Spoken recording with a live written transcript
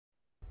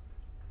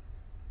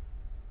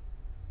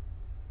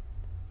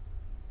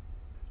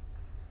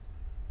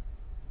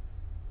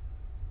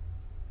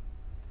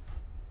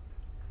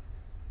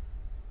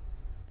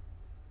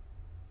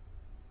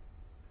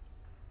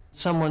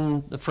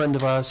someone, a friend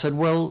of ours, said,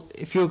 well,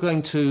 if you're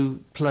going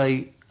to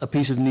play a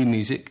piece of new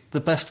music, the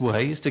best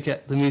way is to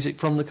get the music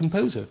from the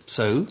composer.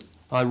 So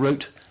I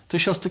wrote to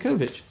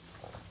Shostakovich.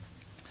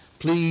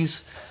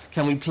 Please,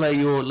 can we play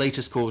your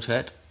latest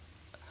quartet?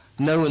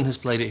 No one has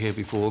played it here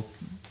before.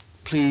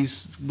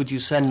 Please, would you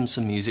send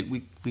some music?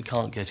 We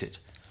can't get it.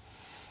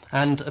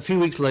 And a few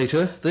weeks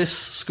later, this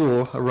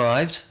score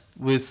arrived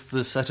with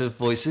the set of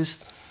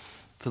voices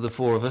for the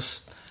four of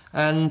us,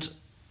 and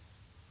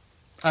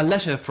a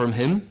letter from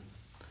him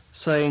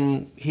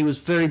saying he was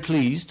very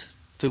pleased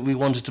that we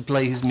wanted to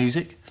play his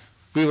music.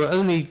 We were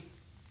only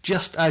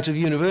just out of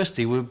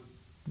university, we were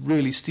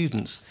really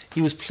students.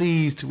 He was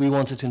pleased we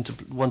wanted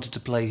to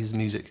play his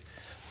music.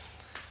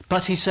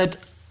 But he said,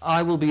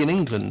 I will be in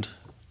England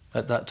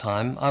at that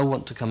time. I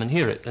want to come and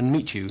hear it and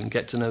meet you and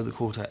get to know the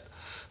quartet.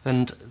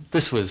 And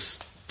this was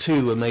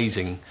too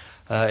amazing.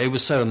 It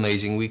was so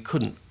amazing we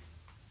couldn't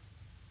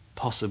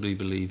possibly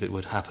believe it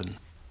would happen.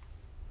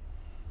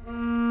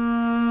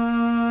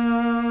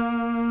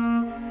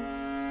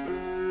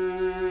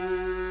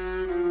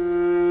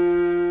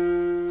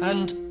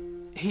 And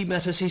he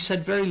met us, he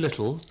said very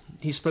little,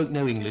 he spoke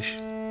no English.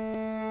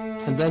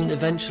 And then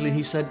eventually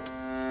he said,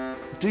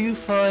 do you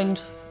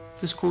find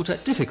this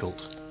quartet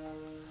difficult?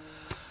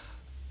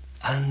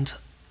 And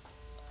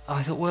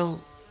I thought,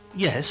 well,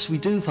 yes, we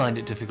do find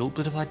it difficult,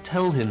 but if I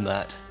tell him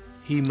that,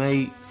 he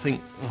may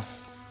think,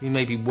 he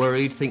may be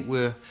worried, think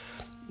we're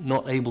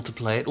not able to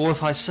play it. Or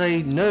if I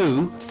say,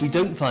 no, we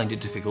don't find it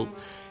difficult,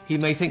 he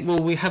may think, well,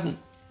 we haven't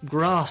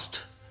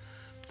grasped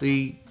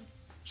the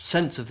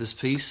sense of this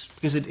piece,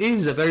 because it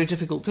is a very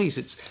difficult piece.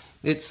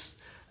 It's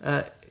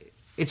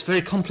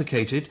very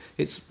complicated.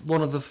 It's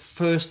one of the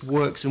first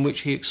works in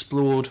which he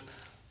explored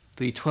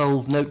the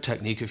 12-note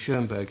technique of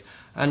Schoenberg.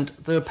 And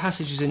there are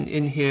passages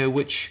in here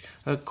which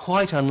are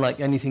quite unlike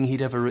anything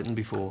he'd ever written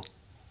before.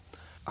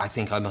 I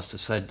think I must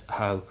have said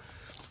how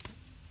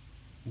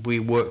we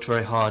worked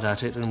very hard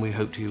at it and we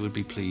hoped he would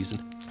be pleased.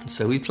 And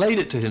so we played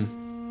it to him.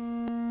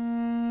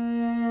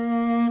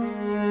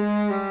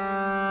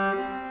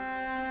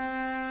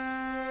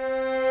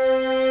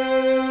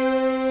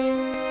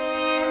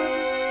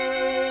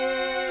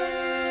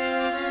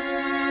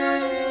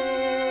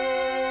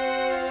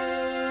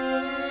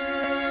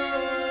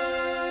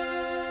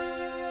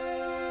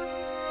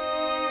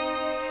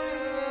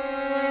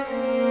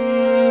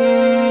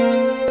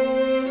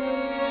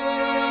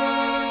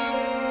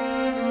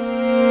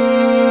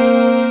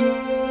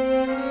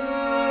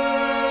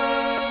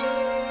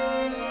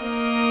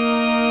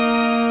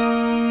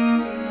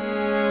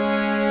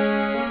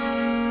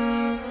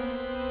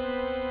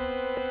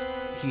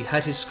 He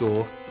had his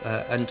score,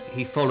 and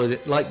he followed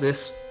it like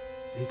this.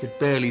 He could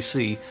barely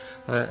see,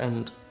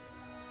 and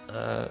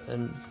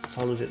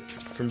followed it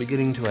from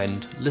beginning to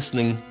end,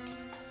 listening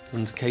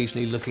and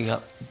occasionally looking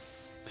up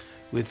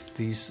with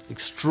these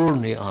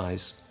extraordinary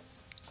eyes.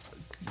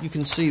 You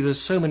can see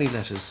there's so many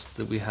letters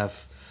that we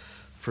have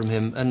from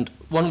him, and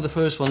one of the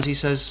first ones he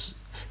says,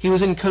 he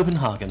was in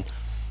Copenhagen.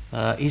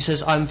 He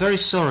says, I'm very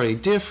sorry,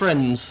 dear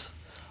friends,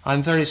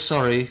 I'm very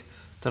sorry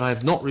that I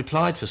have not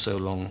replied for so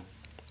long.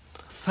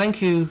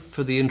 Thank you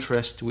for the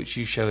interest which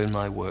you show in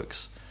my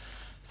works.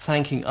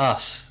 Thanking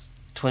us,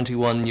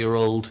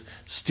 21-year-old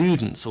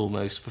students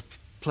almost, for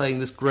playing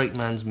this great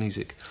man's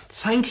music.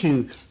 Thank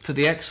you for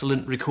the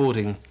excellent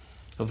recording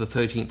of the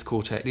 13th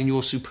Quartet in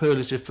your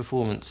superlative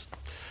performance.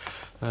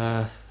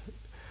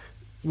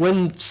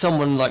 When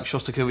someone like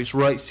Shostakovich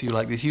writes to you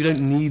like this, you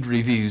don't need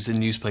reviews in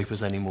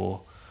newspapers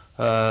anymore,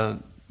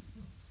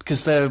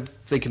 because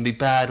they can be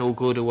bad or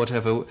good or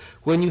whatever.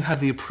 When you have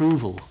the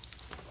approval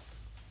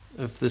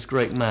of this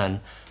great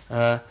man,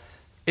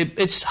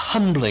 it's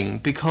humbling,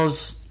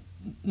 because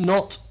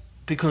not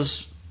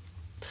because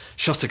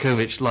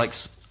Shostakovich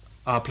likes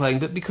our playing,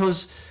 but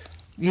because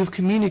you've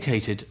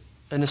communicated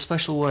in a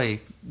special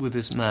way with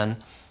this man,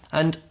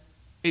 and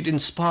it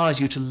inspires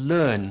you to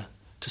learn,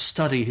 to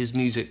study his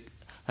music,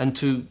 and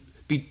to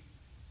be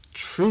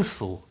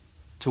truthful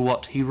to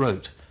what he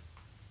wrote.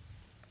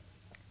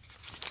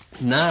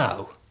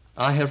 Now,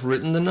 I have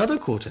written another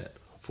quartet,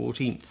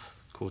 14th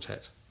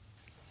Quartet.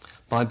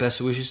 My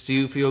best wishes to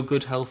you for your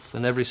good health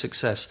and every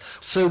success.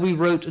 So we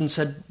wrote and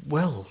said,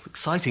 well,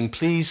 exciting,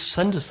 please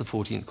send us the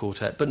 14th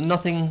Quartet. But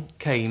nothing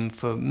came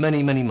for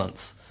many, many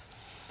months.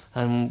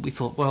 And we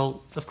thought,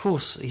 well, of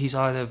course, he's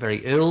either very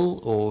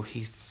ill or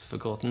he's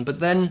forgotten. But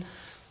then,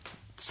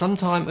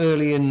 sometime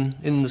early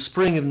in the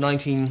spring of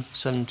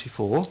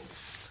 1974,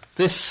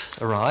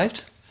 this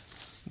arrived,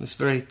 this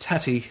very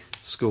tatty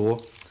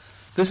score.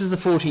 This is the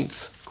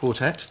 14th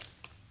Quartet.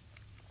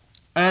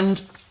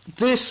 And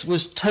this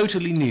was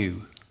totally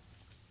new.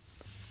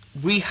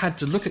 We had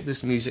to look at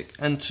this music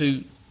and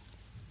to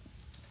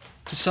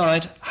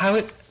decide how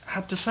it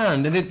had to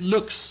sound, and it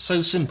looks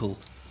so simple.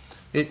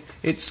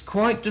 It's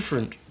quite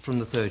different from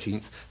the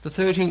 13th. The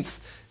 13th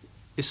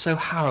is so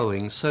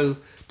harrowing, so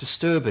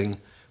disturbing.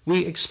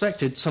 We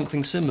expected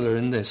something similar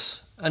in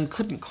this and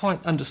couldn't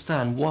quite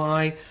understand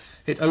why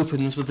it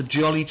opens with a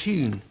jolly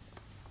tune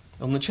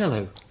on the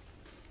cello.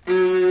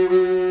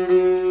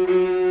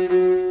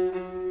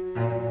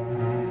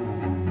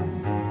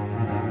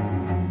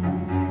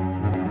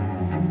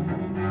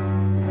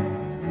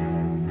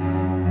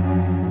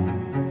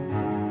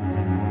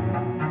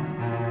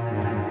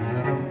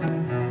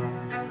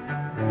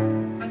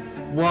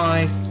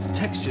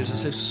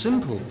 so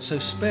simple, so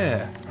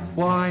spare.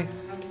 Why,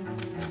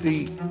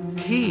 the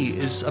key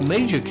is a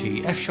major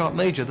key, F sharp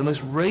major, the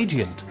most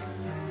radiant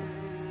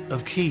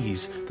of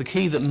keys, the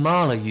key that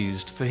Mahler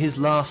used for his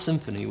last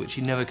symphony, which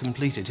he never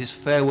completed, his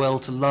farewell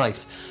to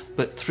life,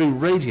 but through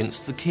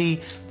radiance,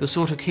 the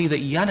sort of key that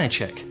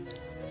Janacek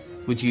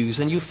would use.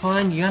 And you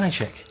find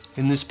Janacek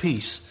in this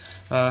piece,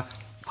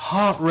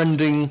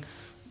 heart-rending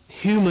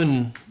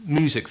human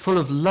music full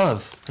of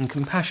love and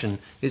compassion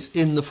is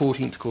in the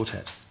 14th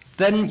quartet.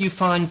 Then you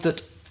find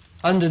that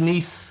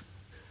underneath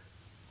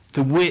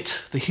the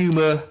wit, the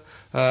humour,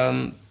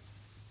 the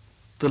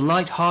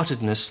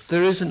light-heartedness,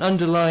 there is an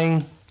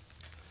underlying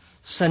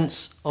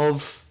sense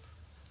of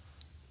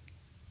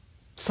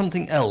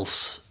something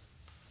else.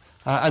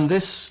 And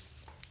this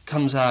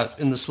comes out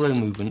in the slow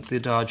movement, the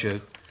Adagio,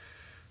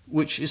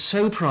 which is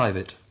so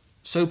private,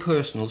 so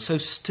personal, so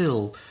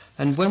still.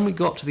 And when we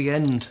got to the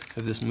end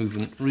of this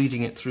movement,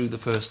 reading it through the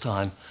first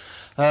time,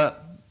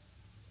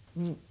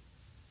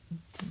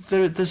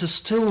 there's a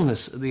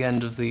stillness at the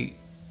end of the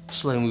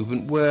slow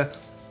movement where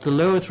the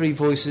lower three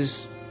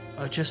voices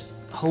are just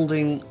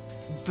holding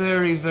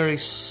very, very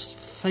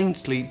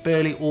faintly,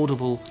 barely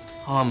audible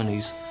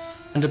harmonies.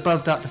 And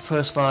above that, the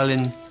first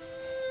violin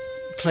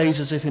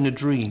plays as if in a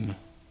dream.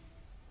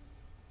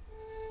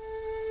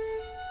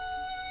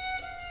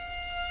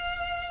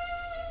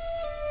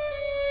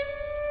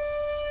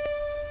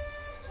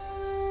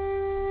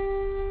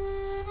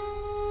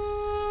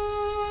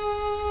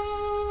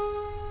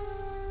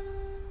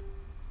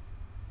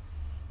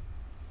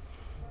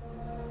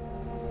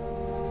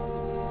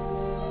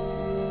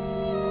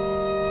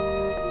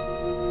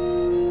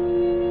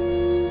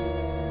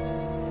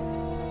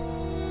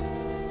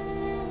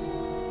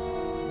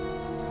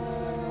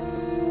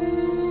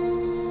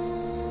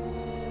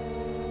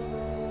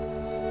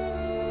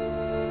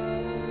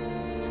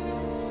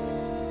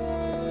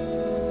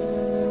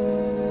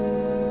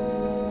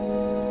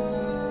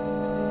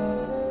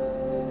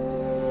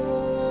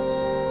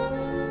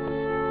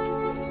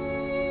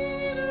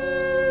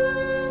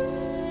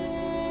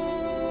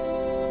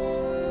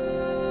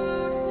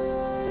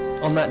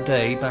 On that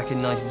day, back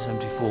in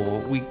 1974,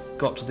 we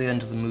got to the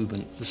end of the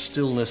movement. The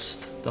stillness,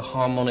 the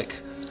harmonic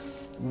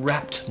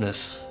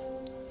raptness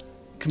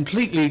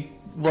completely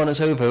won us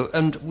over,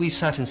 and we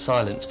sat in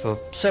silence for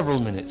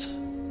several minutes.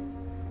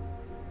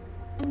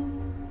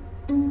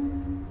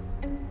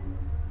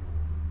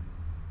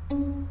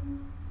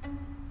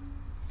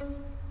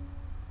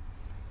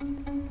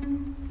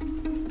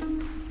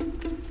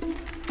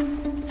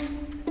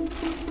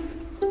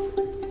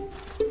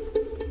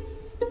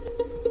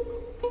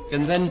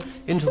 And then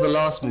into the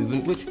last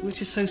movement,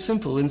 which is so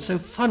simple and so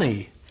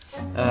funny,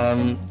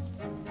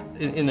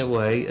 in a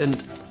way,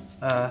 and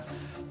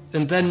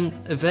then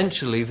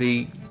eventually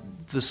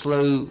the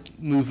slow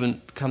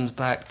movement comes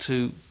back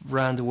to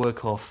round the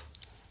work off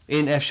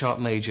in F sharp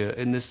major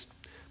in this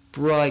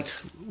bright,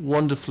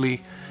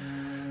 wonderfully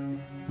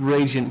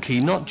radiant key,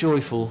 not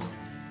joyful,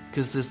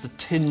 because there's the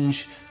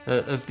tinge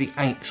of the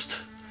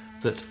angst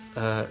that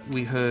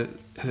we heard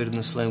in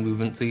the slow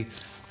movement.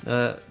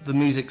 The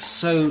music's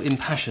so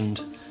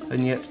impassioned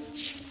and yet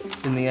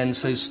in the end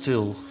so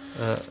still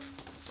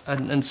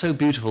and so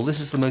beautiful. This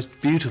is the most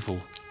beautiful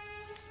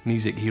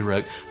music he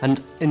wrote,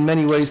 and in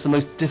many ways the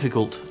most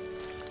difficult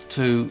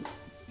to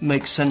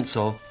make sense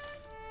of.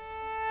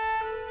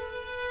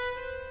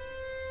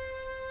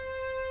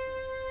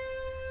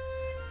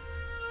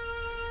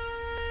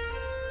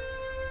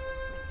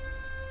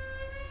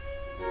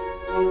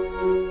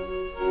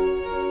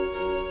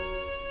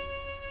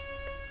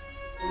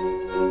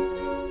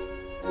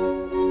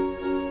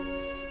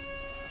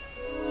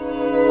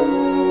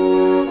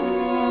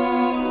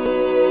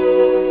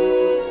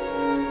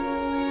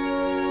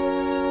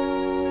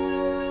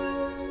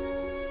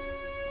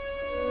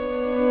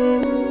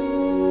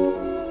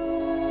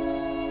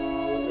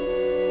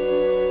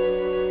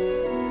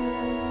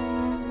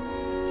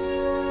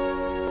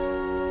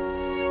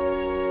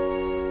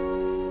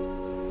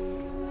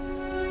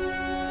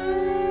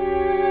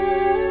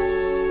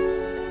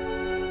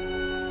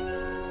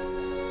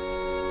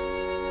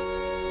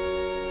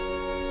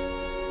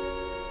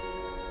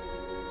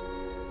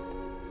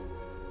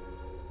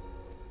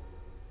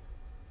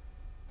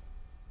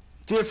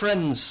 Dear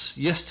friends,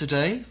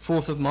 yesterday,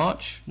 4th of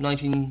March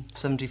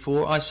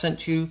 1974, I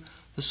sent you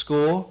the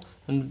score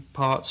and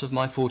parts of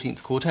my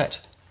 14th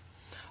quartet.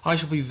 I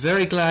shall be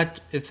very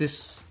glad if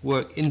this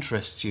work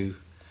interests you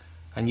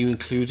and you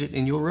include it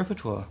in your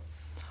repertoire.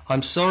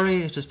 I'm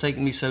sorry it has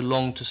taken me so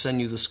long to send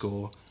you the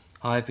score.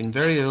 I have been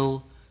very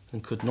ill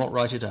and could not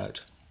write it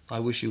out. I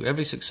wish you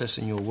every success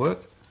in your work.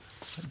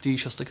 D.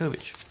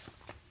 Shostakovich.